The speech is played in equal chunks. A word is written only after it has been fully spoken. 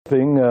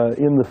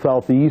developing in the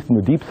southeast and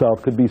the deep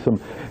south. Could be some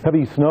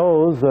heavy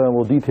snows.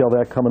 We'll detail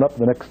that coming up in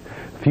the next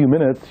few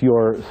minutes.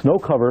 Your snow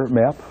cover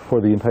map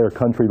for the entire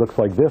country looks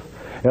like this.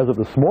 As of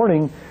this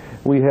morning,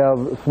 we have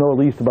snow at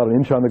least about an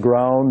inch on the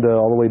ground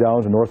all the way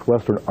down to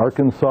northwestern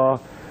Arkansas.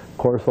 Of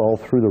course, all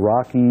through the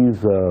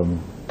Rockies,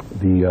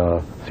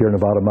 the Sierra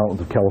Nevada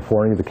mountains of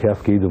California, the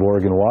Cascades of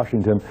Oregon and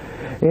Washington,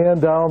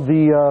 and down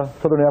the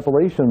southern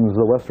Appalachians,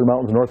 the western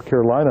mountains of North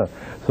Carolina,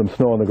 some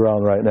snow on the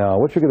ground right now.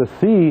 What you're going to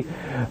see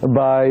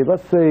by,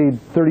 let's say,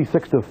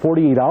 36 to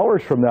 48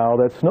 hours from now,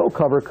 that snow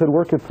cover could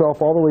work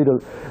itself all the way to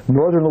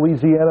northern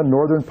Louisiana,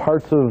 northern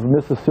parts of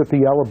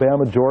Mississippi,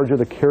 Alabama, Georgia,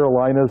 the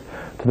Carolinas,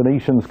 to the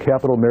nation's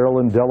capital,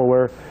 Maryland,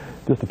 Delaware.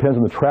 Just depends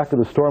on the track of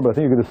the storm, but I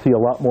think you're going to see a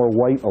lot more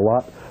white, a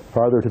lot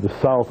farther to the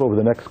south over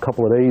the next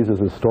couple of days as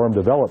the storm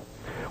develops.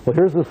 Well,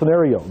 here's the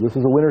scenario. This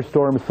is a winter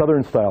storm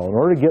southern style. In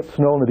order to get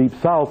snow in the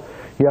deep south,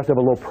 you have to have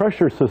a low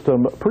pressure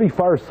system pretty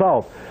far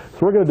south. So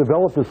we're going to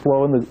develop this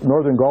low in the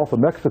northern Gulf of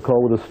Mexico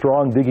with a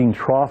strong digging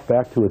trough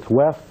back to its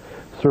west.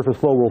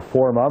 Surface low will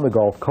form on the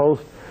Gulf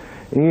Coast.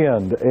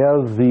 And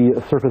as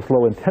the surface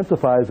low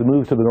intensifies and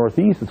moves to the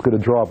northeast, it's going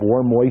to draw up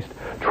warm, moist,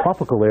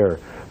 tropical air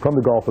from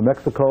the Gulf of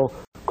Mexico.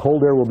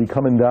 Cold air will be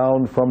coming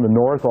down from the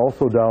north,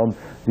 also down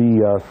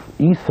the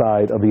east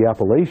side of the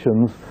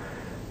Appalachians.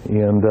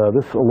 And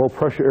this low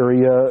pressure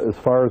area, as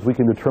far as we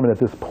can determine at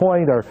this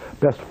point, our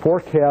best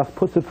forecast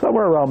puts it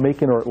somewhere around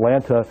Macon or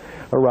Atlanta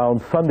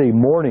around Sunday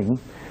morning.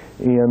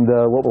 And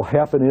what will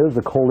happen is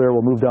the cold air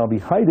will move down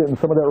behind it, and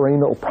some of that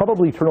rain will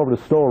probably turn over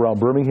to snow around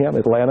Birmingham,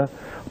 Atlanta,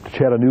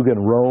 Chattanooga,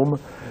 and Rome.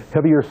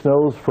 Heavier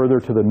snows further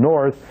to the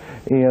north.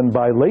 And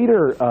by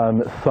later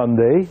on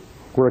Sunday,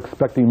 we're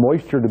expecting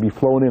moisture to be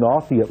flowing in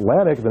off the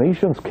Atlantic, the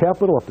nation's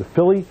capital, up to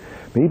Philly,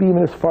 maybe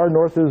even as far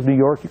north as New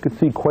York. You could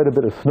see quite a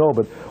bit of snow,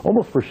 but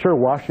almost for sure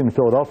Washington,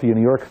 Philadelphia,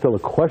 New York still a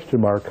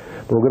question mark.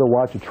 But we're going to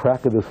watch a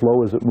track of this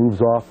low as it moves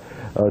off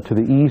to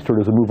the east, or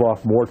does it move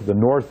off more to the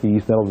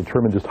northeast? That'll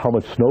determine just how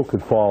much snow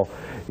could fall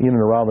in and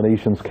around the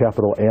nation's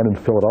capital and in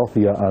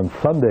Philadelphia on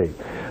Sunday.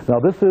 Now,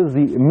 this is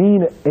the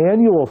mean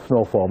annual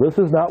snowfall. This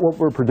is not what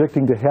we're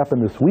predicting to happen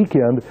this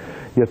weekend,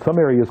 yet some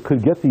areas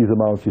could get these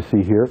amounts you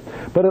see here.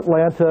 But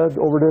Atlanta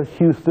over to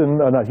Houston,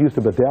 not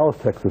Houston, but Dallas,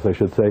 Texas, I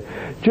should say,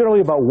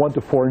 generally about 1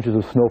 to 4 inches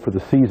of snow for the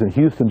season.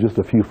 Houston, just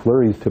a few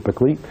flurries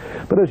typically.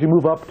 But as you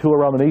move up to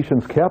around the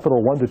nation's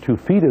capital, 1 to 2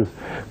 feet is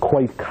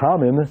quite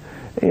common.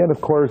 And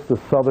of course, the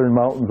southern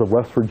mountains of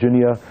West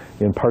Virginia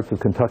and parts of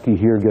Kentucky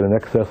here get an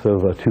excess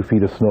of 2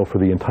 feet of snow for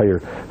the entire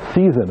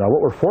season. Now,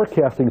 what we're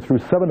forecasting through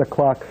 7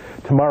 o'clock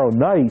tomorrow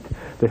night,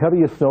 the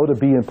heaviest snow to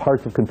be in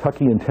parts of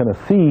Kentucky and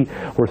Tennessee,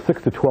 where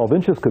 6 to 12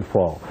 inches could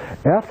fall.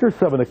 After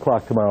 7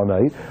 o'clock tomorrow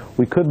night,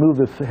 we could move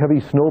this heavy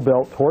snow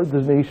belt toward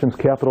the nation's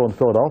capital in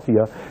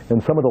Philadelphia,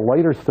 and some of the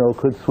lighter snow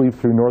could sweep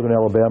through northern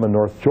Alabama and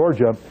north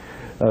Georgia.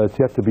 It's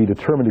yet to be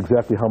determined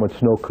exactly how much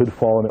snow could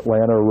fall in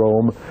Atlanta,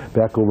 Rome,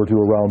 back over to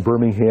around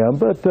Birmingham,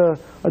 but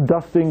a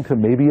dusting to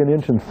maybe an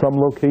inch in some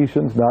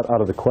locations, not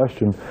out of the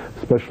question,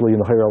 especially in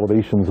the higher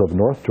elevations of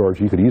North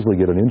Georgia. You could easily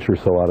get an inch or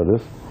so out of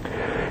this.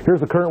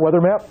 Here's the current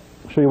weather map.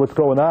 I'll show you what's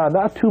going on.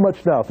 Not too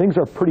much now. Things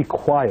are pretty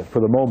quiet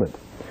for the moment.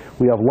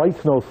 We have light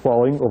snows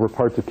falling over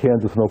parts of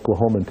Kansas and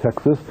Oklahoma and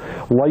Texas,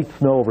 light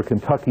snow over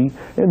Kentucky,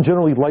 and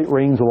generally light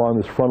rains along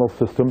this frontal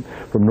system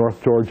from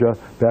North Georgia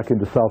back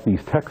into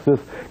southeast Texas.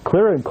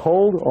 Clear and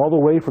cold all the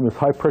way from this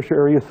high pressure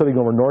area sitting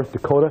over North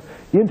Dakota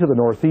into the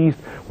northeast,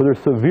 where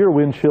there's severe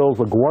wind chills.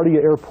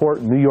 LaGuardia Airport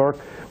in New York,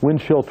 wind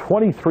chill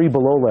 23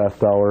 below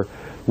last hour.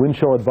 Wind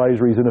chill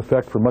advisories in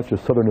effect for much of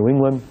southern New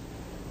England.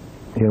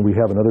 And we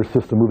have another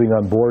system moving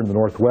on board in the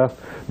northwest,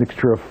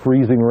 mixture of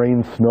freezing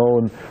rain, snow,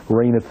 and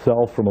rain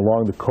itself from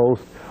along the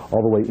coast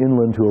all the way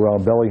inland to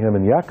around Bellingham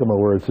and Yakima,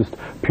 where it's just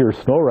pure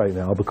snow right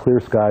now, but clear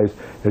skies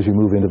as you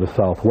move into the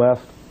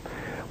southwest.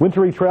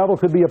 Wintry travel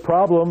could be a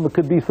problem. There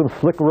could be some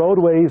slick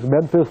roadways,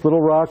 Memphis, Little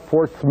Rock,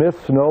 Fort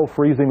Smith, snow,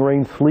 freezing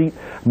rain, sleet,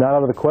 not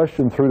out of the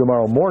question through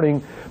tomorrow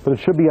morning, but it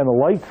should be on the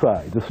light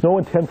side. The snow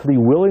intensity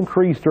will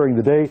increase during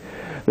the day.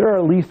 There are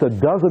at least a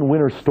dozen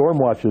winter storm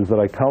watches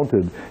that I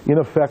counted in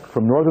effect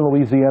from northern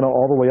Louisiana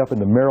all the way up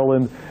into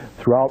Maryland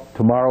throughout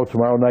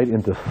tomorrow night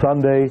into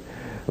Sunday.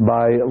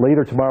 By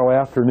later tomorrow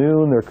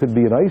afternoon, there could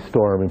be an ice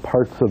storm in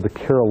parts of the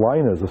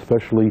Carolinas,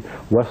 especially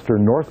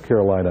western North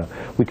Carolina.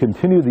 We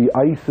continue the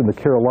ice in the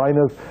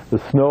Carolinas. The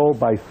snow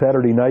by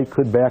Saturday night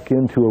could back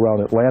into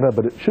around Atlanta,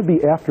 but it should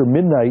be after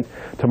midnight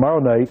tomorrow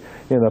night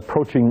and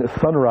approaching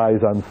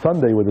sunrise on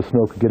Sunday where the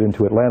snow could get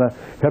into Atlanta.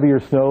 Heavier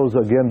snows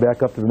again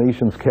back up to the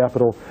nation's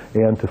capital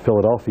and to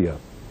Philadelphia.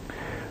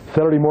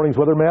 Saturday morning's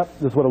weather map,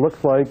 this is what it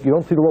looks like. You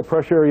don't see the low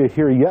pressure area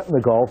here yet in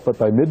the Gulf, but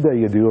by midday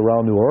you do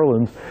around New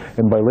Orleans.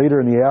 And by later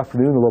in the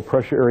afternoon, the low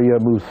pressure area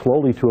moves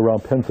slowly to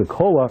around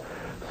Pensacola.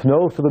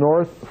 Snows to the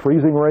north,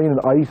 freezing rain and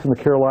ice in the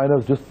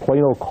Carolinas, just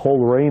plain old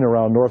cold rain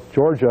around North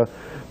Georgia.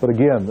 But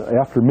again,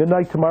 after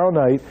midnight tomorrow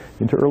night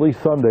into early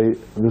Sunday,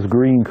 this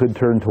green could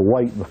turn to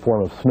white in the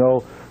form of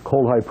snow.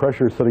 Cold high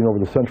pressure sitting over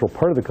the central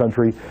part of the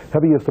country.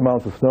 Heaviest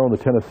amounts of snow in the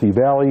Tennessee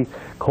Valley.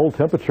 Cold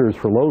temperatures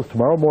for lows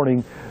tomorrow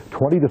morning,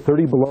 20 to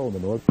 30 below in the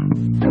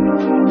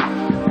north.